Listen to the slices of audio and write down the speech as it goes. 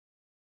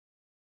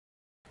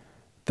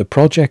The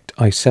project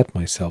I set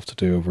myself to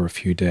do over a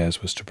few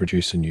days was to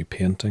produce a new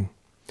painting.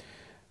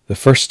 The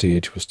first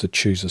stage was to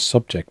choose a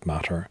subject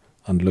matter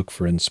and look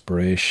for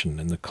inspiration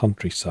in the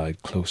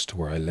countryside close to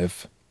where I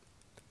live.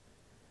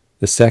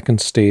 The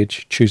second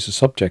stage, choose a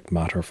subject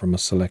matter from a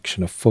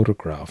selection of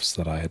photographs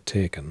that I had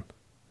taken.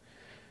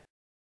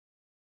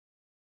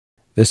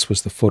 This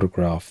was the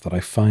photograph that I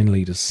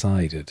finally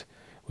decided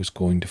was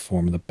going to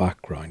form the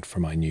background for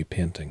my new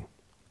painting.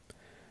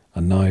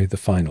 And now the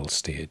final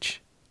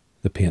stage,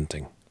 the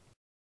painting.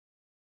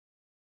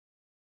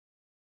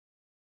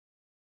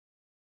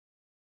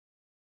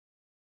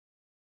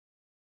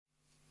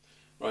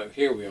 Right,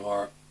 here we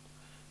are,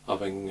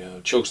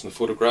 having chosen the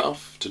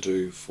photograph to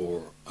do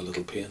for a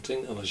little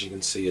painting, and as you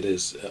can see it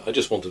is, I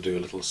just want to do a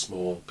little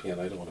small paint.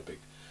 I don't want a big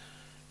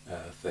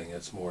thing.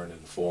 It's more an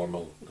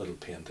informal little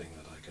painting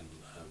that I can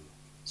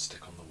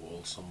stick on the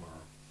wall somewhere,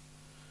 or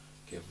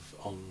give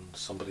on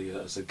somebody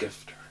as a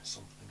gift or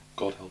something,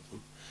 God help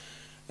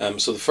them.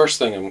 So the first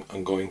thing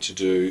I'm going to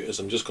do is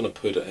I'm just going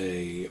to put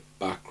a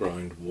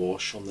background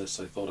wash on this.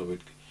 I thought I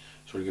would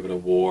sort of give it a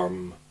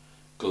warm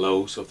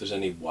glow, so if there's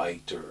any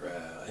white or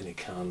any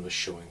canvas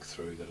showing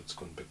through, that it's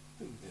going to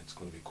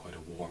be quite a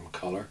warm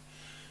colour.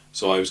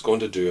 So I was going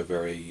to do a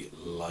very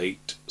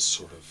light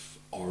sort of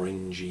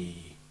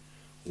orangey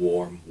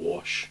warm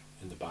wash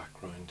in the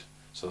background.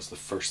 So that's the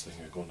first thing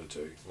I'm going to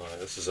do. Now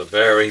this is a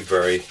very,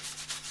 very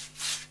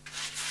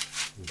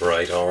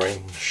bright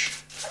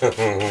orange. I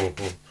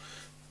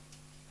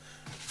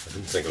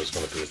didn't think it was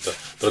going to be that,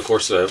 but of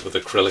course with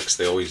acrylics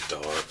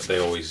they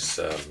always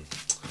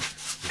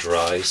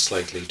dry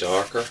slightly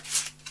darker.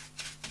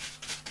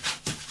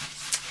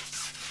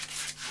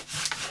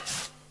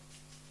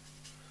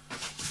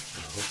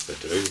 I hope they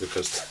do,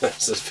 because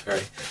this is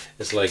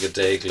it's like a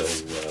day glow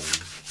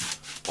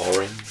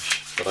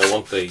orange, but I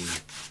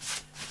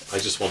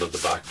just wanted the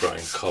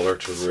background colour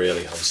to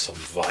really have some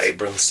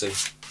vibrancy,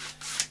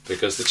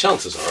 because the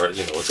chances are,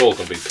 you know, it's all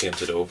going to be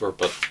painted over,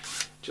 but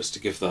just to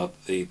give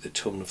that the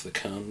tone of the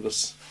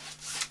canvas.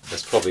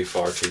 It's probably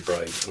far too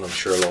bright, and I'm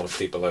sure a lot of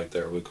people out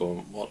there will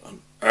go, what on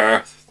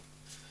earth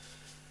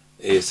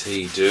is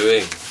he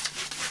doing?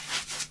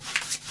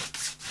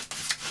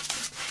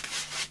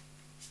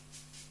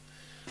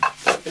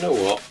 But you know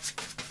what?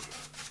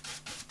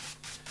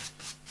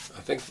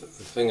 I think the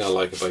thing I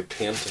like about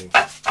painting,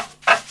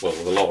 well,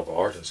 with a lot of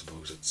art I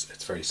suppose,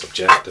 it's very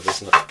subjective,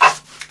 isn't it?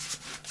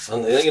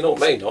 And you know, it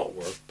may not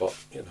work, but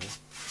you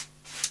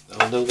know,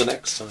 I'll know the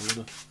next time, you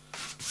know.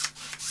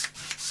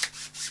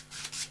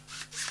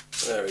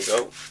 There we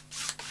go.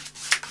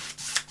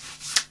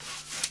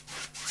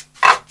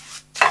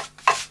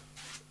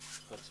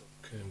 That's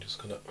okay. I'm just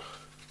gonna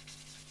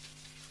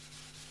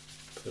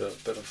put a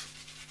bit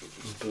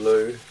of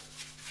blue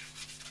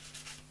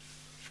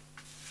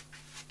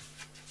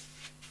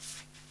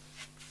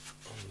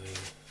on the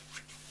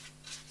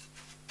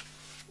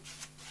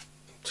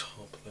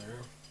top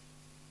there.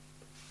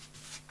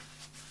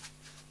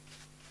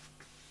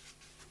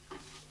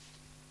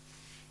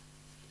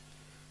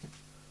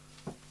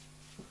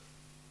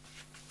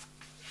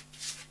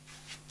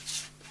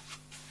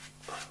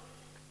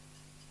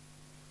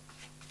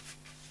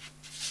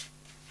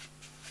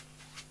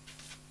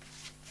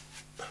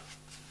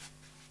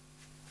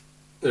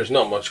 There's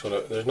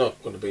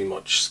not going to be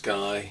much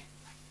sky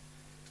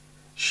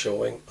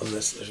showing on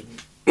this. There's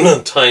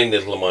a tiny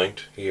little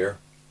amount here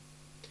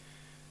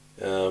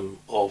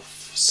of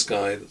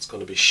sky that's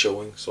going to be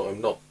showing, so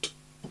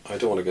I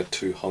don't want to get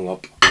too hung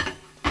up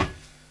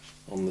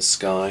on the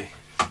sky.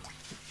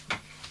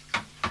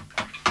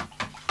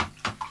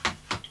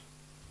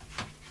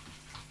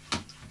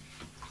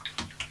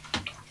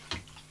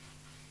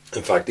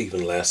 In fact,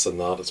 even less than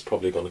that. It's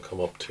probably going to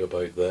come up to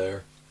about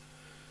there.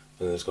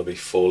 And there's going to be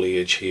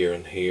foliage here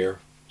and here,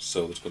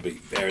 so there's going to be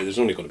there's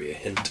only going to be a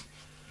hint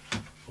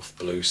of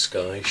blue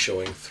sky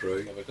showing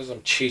through. Now, because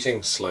I'm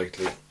cheating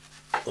slightly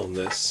on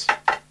this,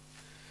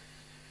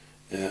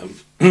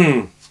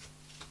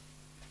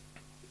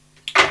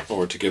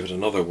 or to give it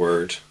another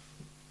word,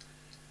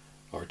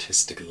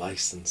 artistic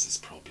license is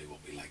probably what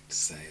we like to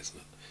say, isn't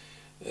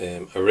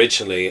it?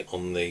 Originally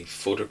on the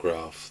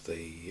photograph,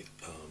 the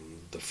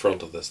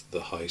front of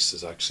the house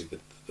is actually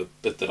the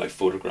bit that I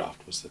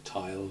photographed was the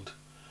tiled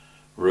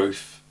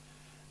roof,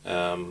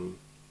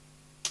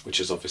 which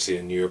is obviously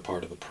a newer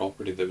part of the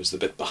property. There was the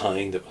bit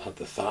behind that had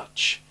the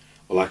thatch.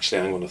 Well, actually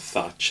I'm going to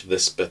thatch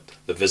this bit,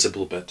 the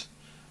visible bit,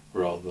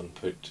 rather than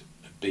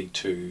be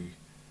too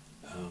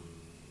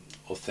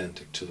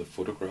authentic to the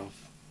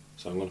photograph.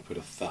 So I'm going to put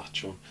a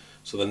thatch on.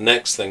 So the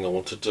next thing I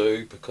want to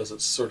do, because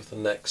it's sort of the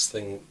next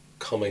thing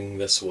coming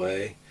this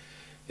way,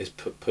 is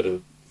put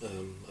a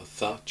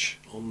thatch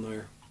on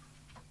there.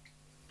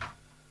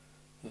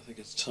 I think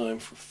it's time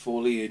for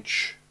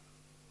foliage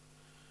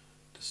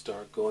to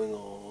start going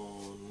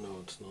on. No,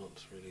 it's not.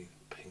 It's really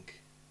pink.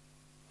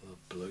 The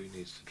blue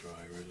needs to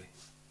dry, really.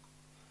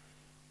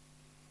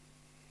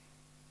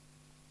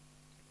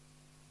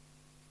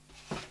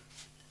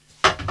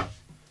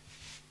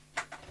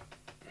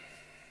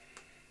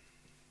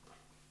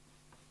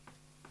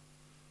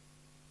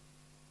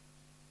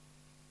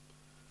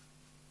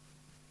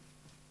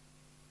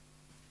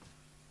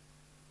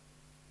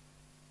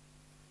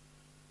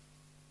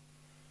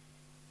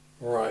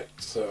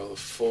 the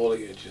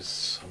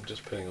foliages. I'm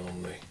just putting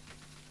on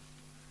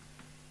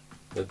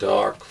the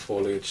dark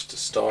foliage to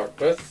start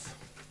with.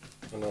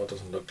 I know it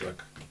doesn't look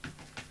like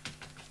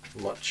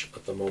much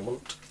at the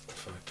moment. In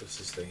fact,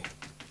 this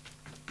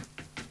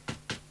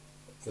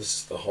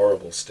is the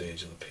horrible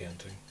stage of the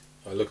painting.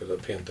 I look at a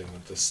painting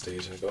at this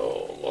stage and I go,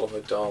 oh, what have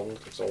I done?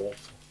 It looks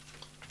awful.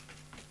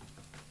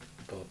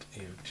 But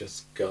you've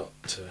just got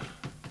to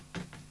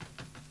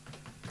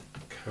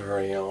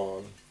carry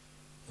on.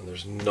 And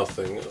there's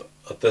nothing,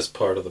 at this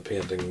part of the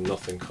painting,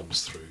 nothing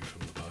comes through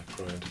from the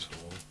background at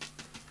all.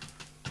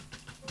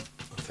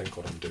 I think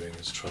what I'm doing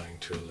is trying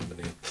to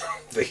eliminate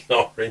the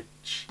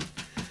orange.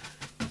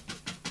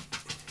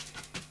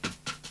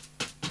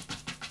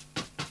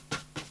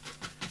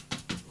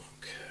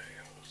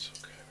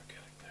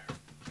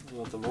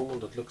 Well, at the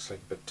moment it looks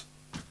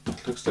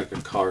like a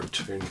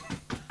cartoon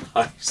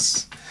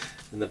house.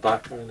 In the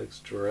background looks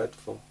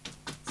dreadful.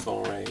 It's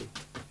alright.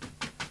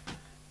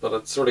 But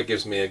it sort of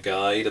gives me a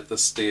guide at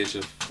this stage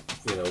of,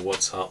 you know,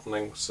 what's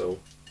happening, so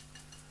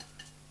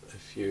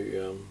if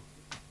you'll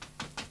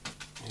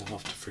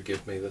have to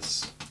forgive me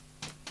this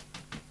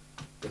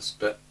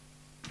bit.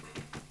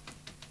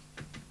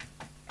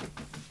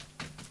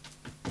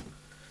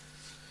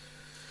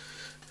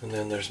 And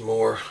then there's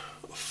more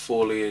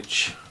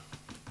foliage.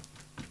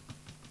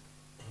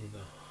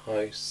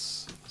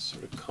 House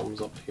sort of comes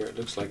up here. It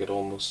looks like it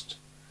almost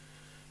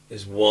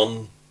is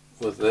one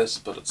with this,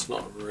 but it's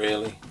not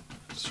really.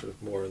 It's sort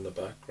of more in the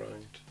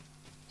background.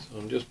 So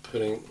I'm just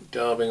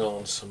dabbing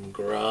on some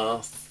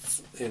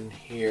grass in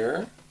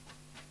here.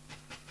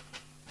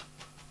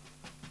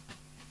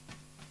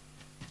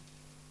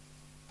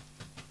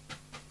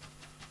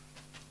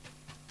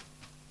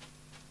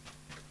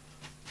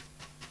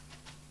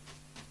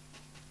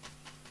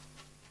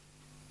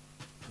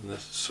 And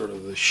this is sort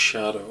of the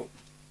shadow.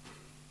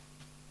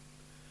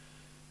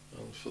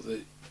 And for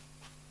the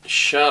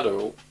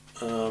shadow,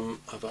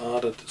 I've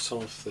added some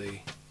of the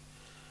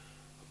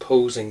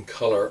opposing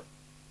colour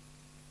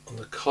on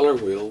the colour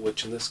wheel,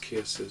 which in this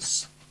case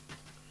is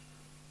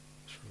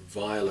sort of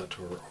violet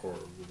or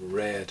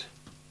red,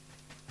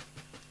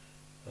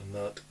 and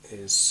that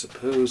is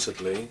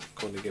supposedly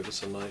going to give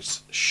us a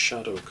nice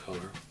shadow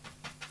colour.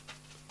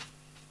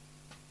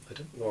 I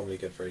don't normally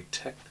get very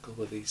technical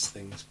with these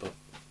things, but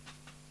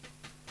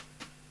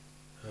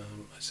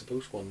I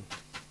suppose one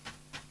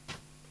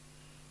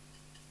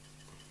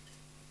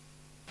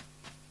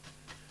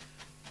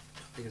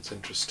I think it's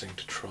interesting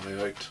to try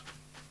out,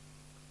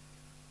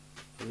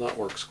 and that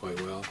works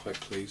quite well. I'm quite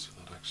pleased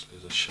with that actually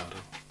as a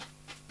shadow.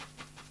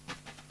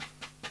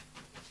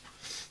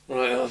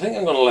 Right, I think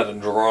I'm going to let it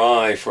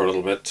dry for a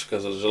little bit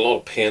because there's a lot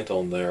of paint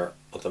on there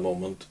at the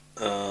moment,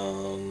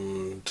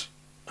 and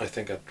I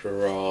think I'd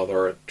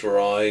rather it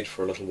dried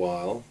for a little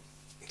while.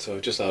 So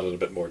I've just added a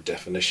bit more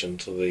definition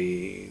to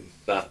the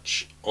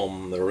thatch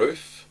on the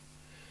roof.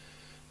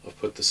 I've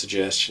put the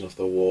suggestion of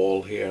the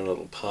wall here and a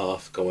little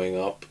path going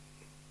up.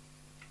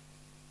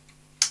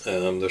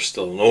 There's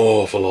still an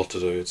awful lot to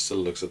do. It still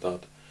looks at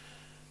that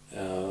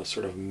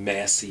sort of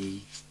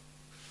messy.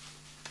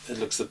 It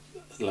looks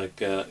like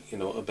you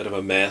know, a bit of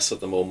a mess at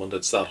the moment.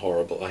 It's that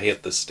horrible. I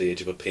hate this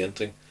stage of a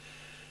painting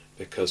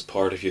because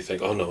part of you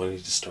think, oh no, I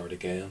need to start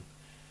again,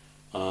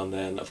 and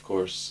then of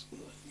course,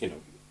 you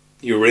know,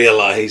 you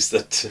realise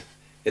that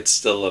it's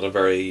still at a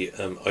very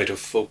out of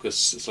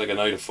focus. It's like an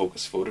out of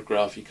focus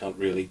photograph. You can't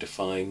really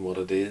define what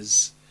it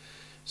is.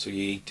 So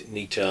you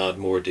need to add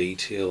more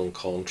detail and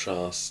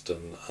contrast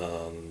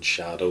and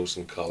shadows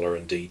and colour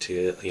and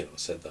detail, you know, I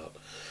said that.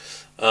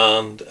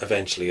 And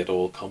eventually it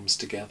all comes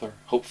together,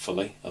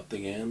 hopefully, at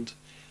the end.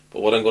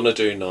 But what I'm going to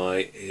do now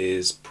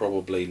is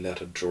probably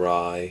let it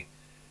dry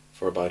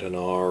for about an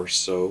hour or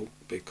so,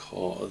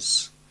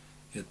 because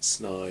it's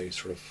now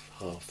sort of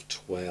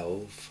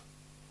 12:30.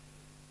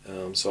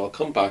 So I'll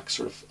come back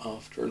sort of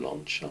after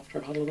lunch, after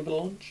I've had a little bit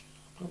of lunch,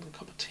 had a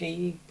cup of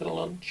tea, bit of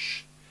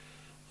lunch,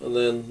 and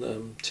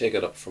then take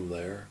it up from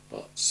there.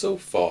 But so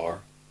far,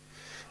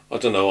 I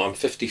don't know, I'm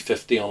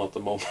 50-50 on at the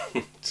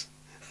moment.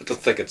 I don't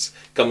think it's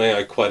coming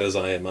out quite as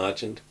I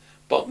imagined,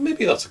 but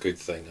maybe that's a good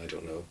thing, I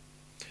don't know.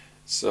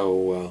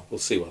 So we'll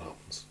see what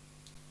happens.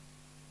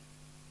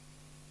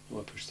 Oh,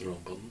 I pushed the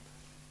wrong button.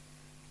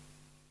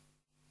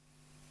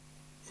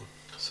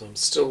 So I'm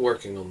still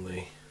working on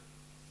the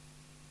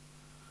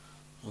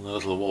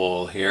little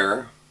wall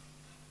here.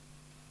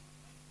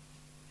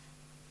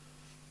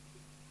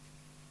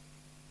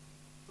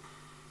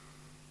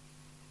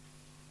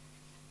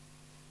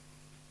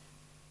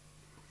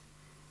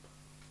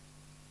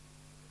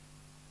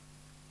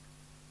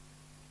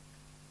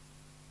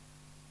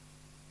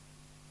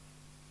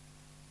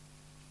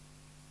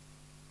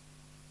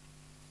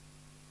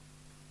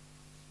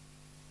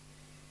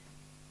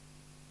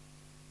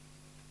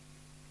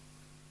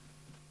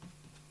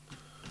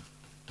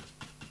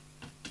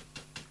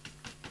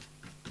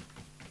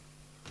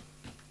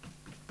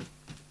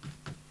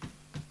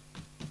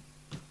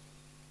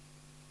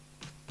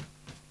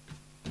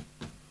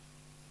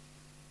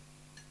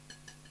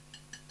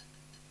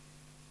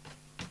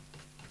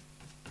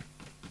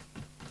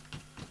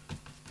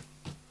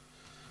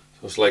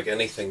 It's like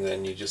anything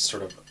then, you just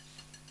sort of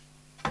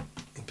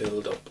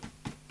build up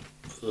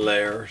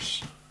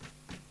layers.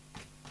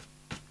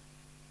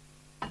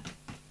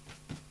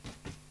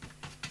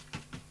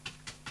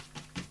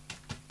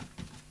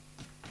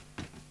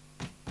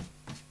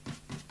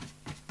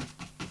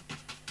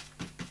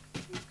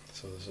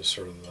 So this is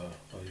sort of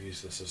I'll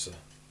use this as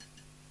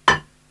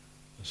a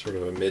sort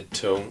of a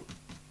mid-tone.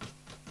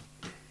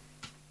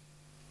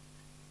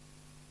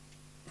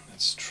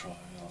 Let's try,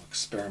 I'll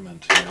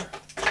experiment here.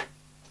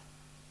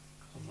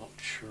 I'm not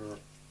sure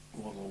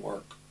what'll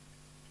work.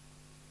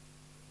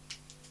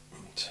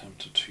 I'm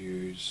tempted to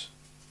use,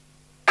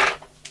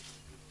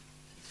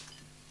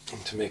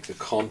 to make the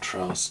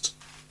contrast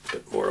a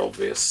bit more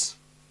obvious.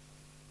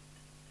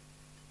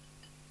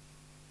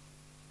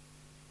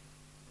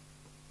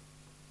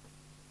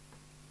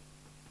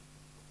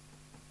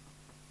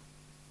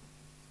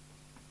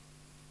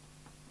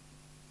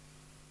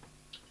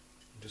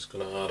 I'm just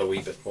going to add a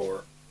wee bit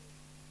more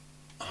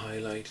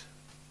highlight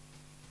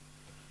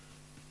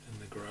in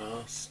the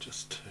grass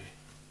just to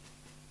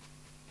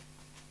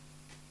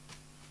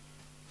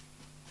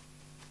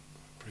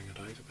bring it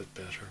out a bit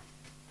better.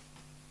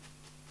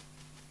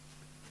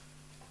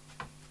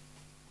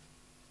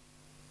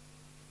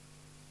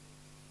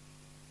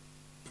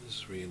 This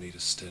is where you need a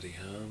steady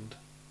hand.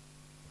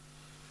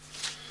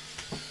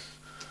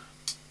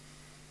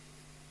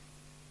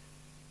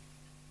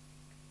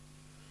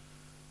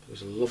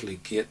 There's a lovely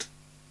gate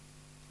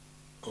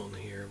on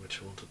here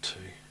which I wanted to,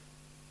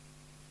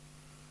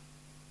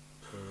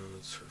 and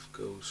it sort of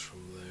goes from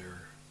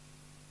there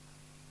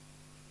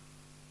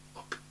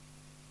up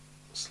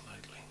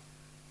slightly.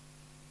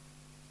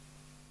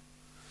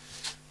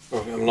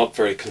 Well, I'm not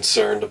very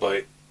concerned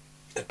about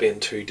it being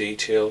too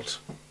detailed,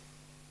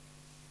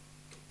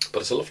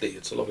 but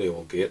it's a lovely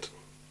old gate,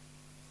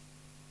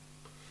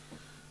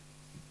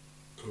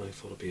 and I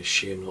thought it'd be a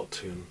shame not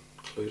to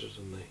include it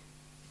in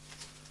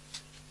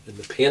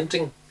the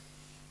painting.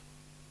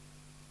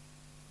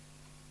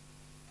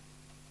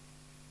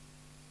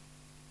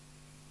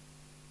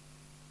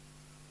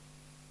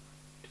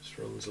 Just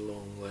runs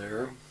along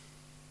there,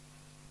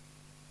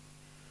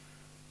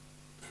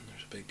 and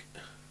there's a big,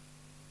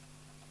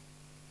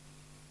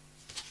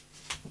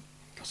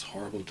 that's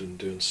horrible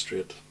doing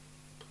straight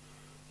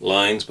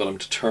lines, but I'm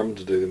determined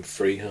to do them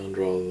freehand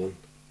rather than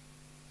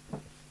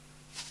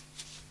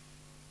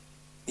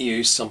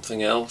use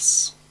something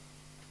else.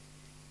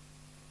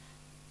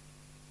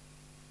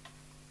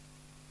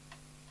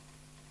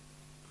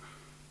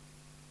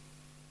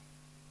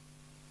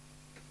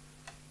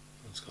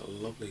 It's got a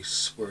lovely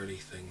swirly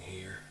thing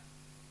here.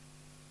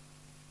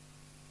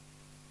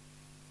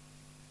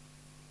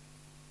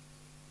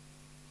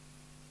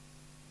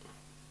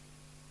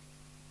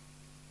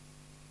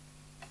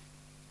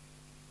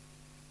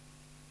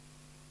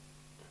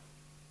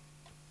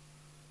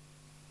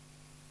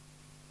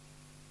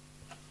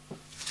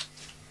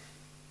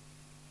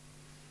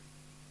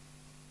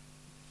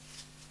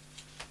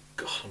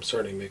 God, I'm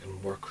certainly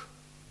making work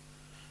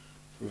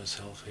for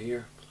myself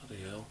here.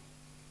 Bloody hell.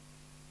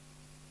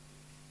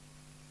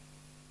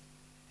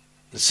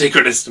 The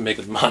secret is to make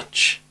it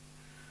match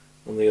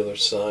on the other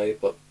side,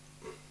 but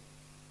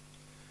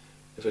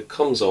if it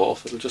comes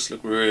off, it'll just look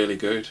really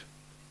good.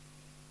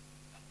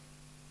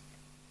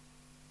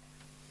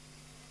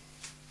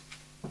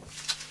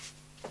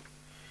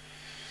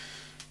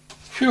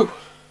 Phew.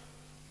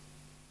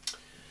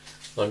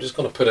 Now I'm just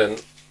going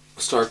to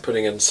start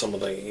putting in some of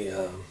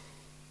the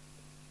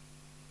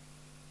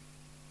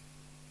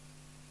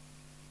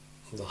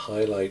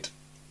highlight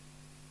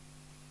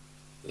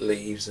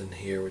leaves in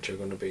here, which are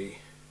going to be,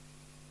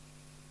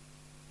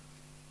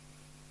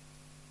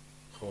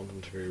 I want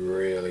them to be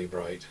really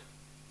bright.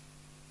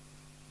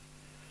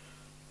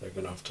 They're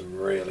going to have to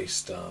really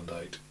stand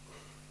out.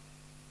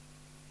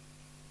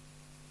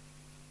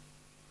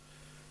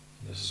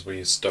 This is where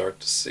you start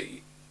to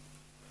see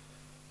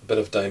a bit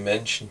of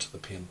dimension to the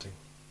painting.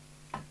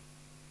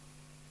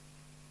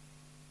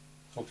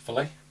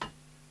 Hopefully.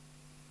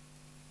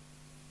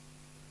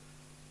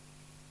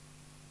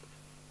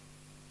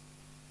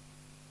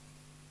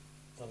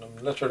 And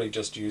I'm literally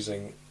just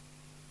using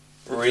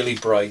really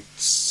bright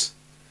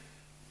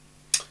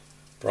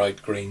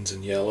greens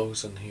and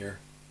yellows in here.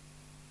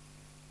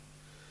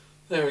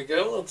 There we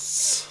go,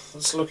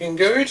 that's looking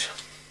good.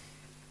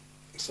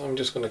 So I'm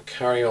just going to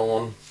carry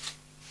on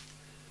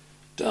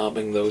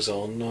dabbing those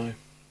on now.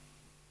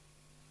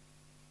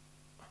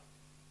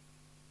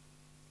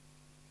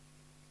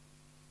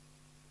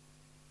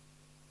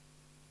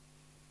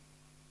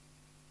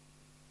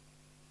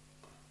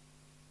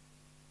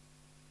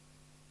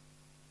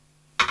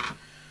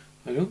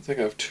 I don't think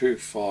I've too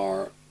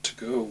far to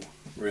go,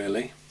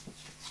 really.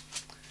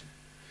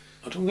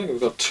 I don't think I've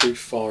got too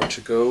far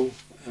to go.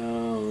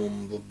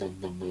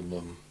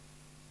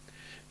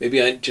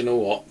 Maybe do you know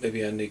what?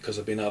 Maybe I need, because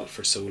I've been at it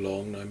for so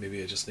long now,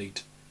 maybe I just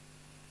need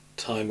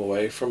time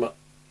away from it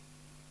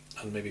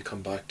and maybe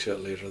come back to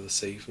it later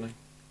this evening.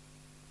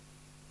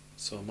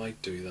 So I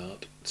might do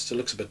that. It still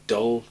looks a bit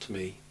dull to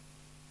me.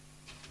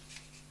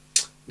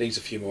 Needs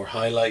a few more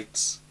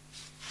highlights.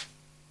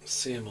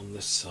 Same on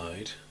this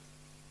side.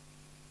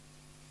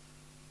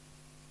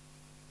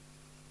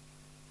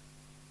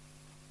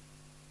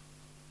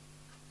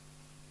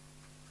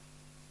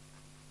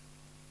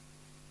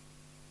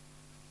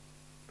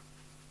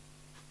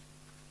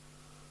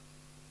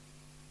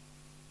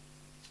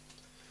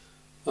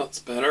 That's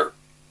better.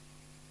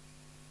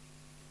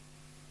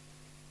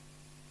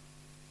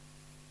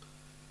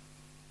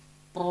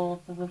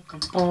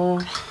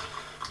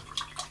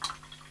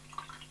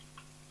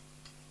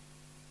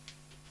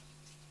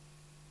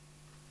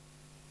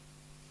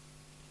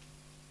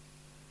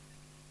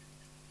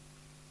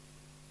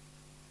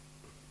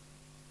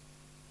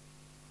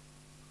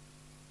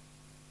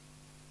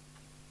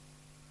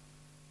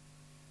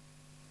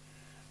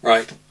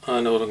 Right,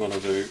 I know what I'm going to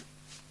do.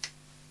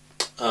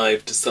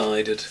 I've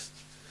decided,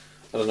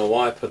 I don't know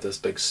why I put this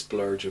big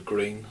splurge of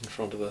green in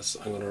front of this.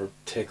 I'm going to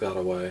take that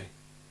away.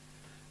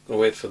 I'm going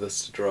to wait for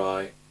this to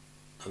dry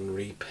and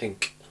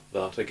re-pink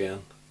that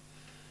again.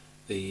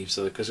 The eaves,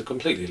 because I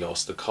completely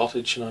lost the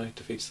cottage now. It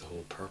defeats the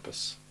whole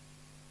purpose.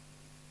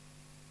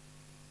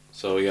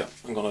 So yeah,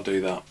 I'm going to do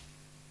that.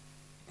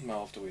 I'll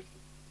have to wait.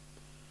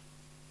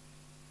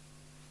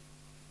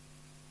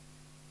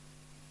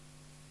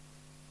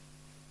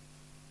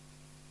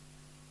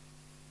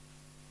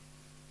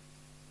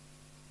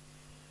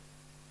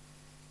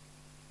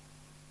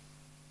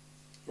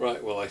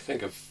 Right, well I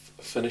think I've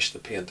finished the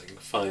painting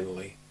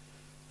finally.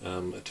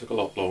 It took a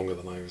lot longer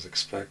than I was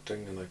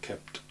expecting, and I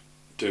kept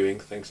doing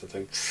things and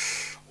think,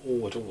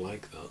 oh, I don't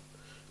like that.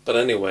 But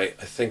anyway,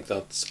 I think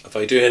that's, if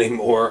I do any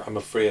more, I'm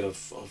afraid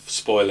of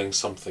spoiling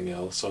something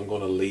else, so I'm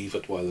going to leave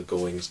it while the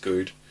going's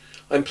good.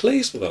 I'm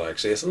pleased with it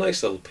actually. It's a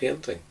nice little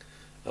painting,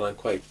 and I'm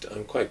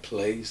quite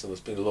pleased, and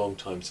it's been a long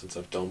time since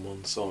I've done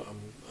one, so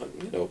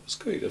I'm you know, it's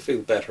good. I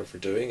feel better for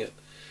doing it.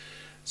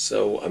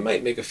 So I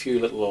might make a few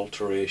little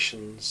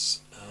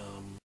alterations.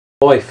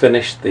 I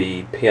finished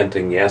the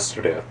painting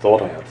yesterday. I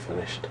thought I had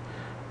finished.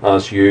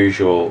 As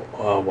usual,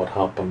 what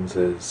happens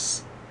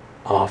is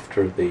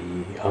after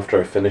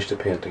I finish the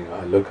painting,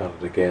 I look at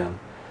it again,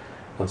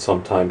 and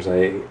sometimes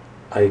I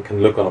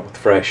can look at it with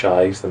fresh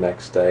eyes the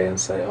next day and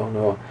say, oh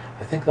no,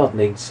 I think that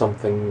needs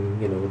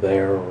something, you know,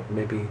 there, or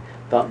maybe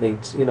that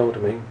needs, you know what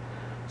I mean.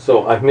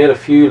 So I've made a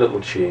few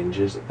little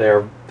changes.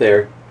 They're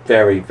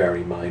very,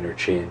 very minor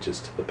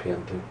changes to the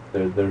painting.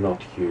 They're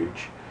not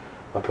huge.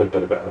 I put a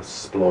bit of a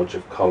splodge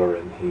of colour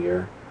in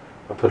here.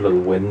 I put a little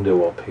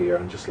window up here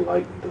and just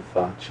lightened the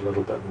thatch a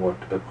little bit and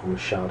worked a bit on the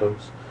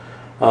shadows.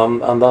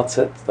 And that's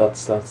it.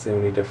 That's the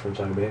only difference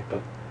I make.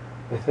 But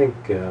I think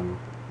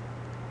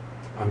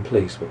I'm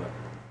pleased with it.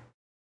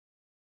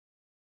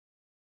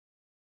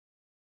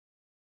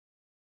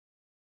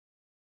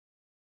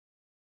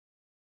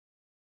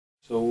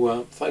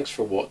 So thanks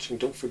for watching.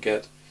 Don't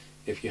forget,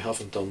 if you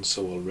haven't done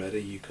so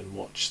already, you can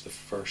watch the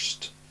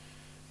first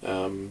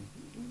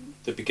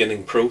the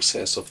beginning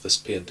process of this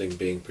painting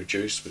being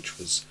produced, which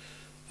was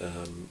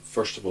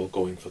first of all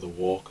going for the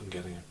walk and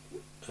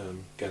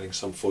getting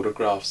some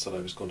photographs that I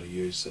was going to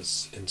use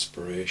as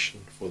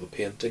inspiration for the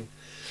painting,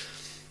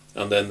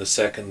 and then the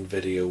second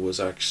video was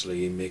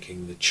actually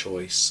making the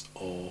choice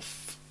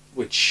of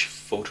which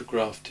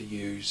photograph to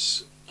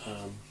use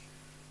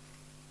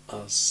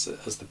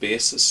as the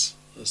basis,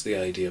 as the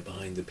idea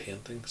behind the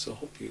painting. So I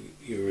hope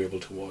you were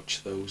able to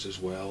watch those as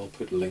well. I'll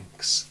put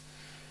links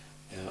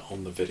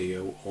on the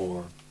video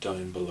or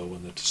down below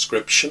in the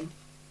description.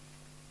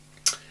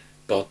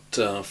 But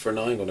for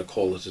now I'm going to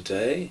call it a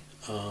day,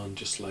 and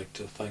just like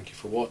to thank you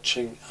for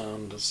watching,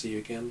 and I'll see you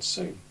again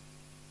soon.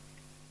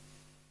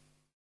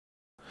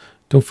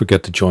 Don't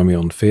forget to join me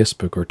on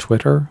Facebook or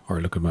Twitter,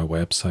 or look at my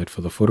website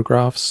for the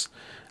photographs.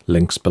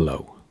 Links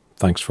below.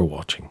 Thanks for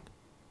watching.